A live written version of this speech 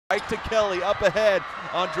Right to Kelly, up ahead,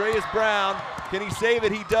 Andreas Brown, can he save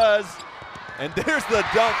it? He does, and there's the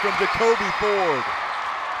dunk from Jakobe Ford.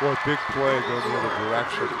 Boy, big play going the other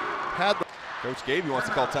direction. Coach Gabe wants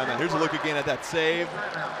to call timeout. Here's a look again at that save,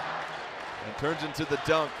 and turns into the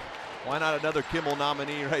dunk. Why not another Kimmel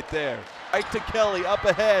nominee right there? Right to Kelly, up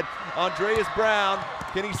ahead, Andreas Brown,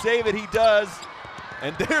 can he save it? He does,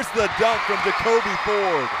 and there's the dunk from Jakobe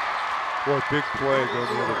Ford. Boy, big play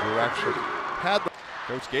going the other direction.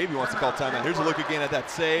 Coach Gabe wants to call timeout. Here's a look again at that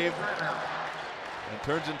save, and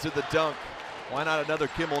turns into the dunk. Why not another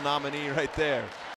Kimmel nominee right there?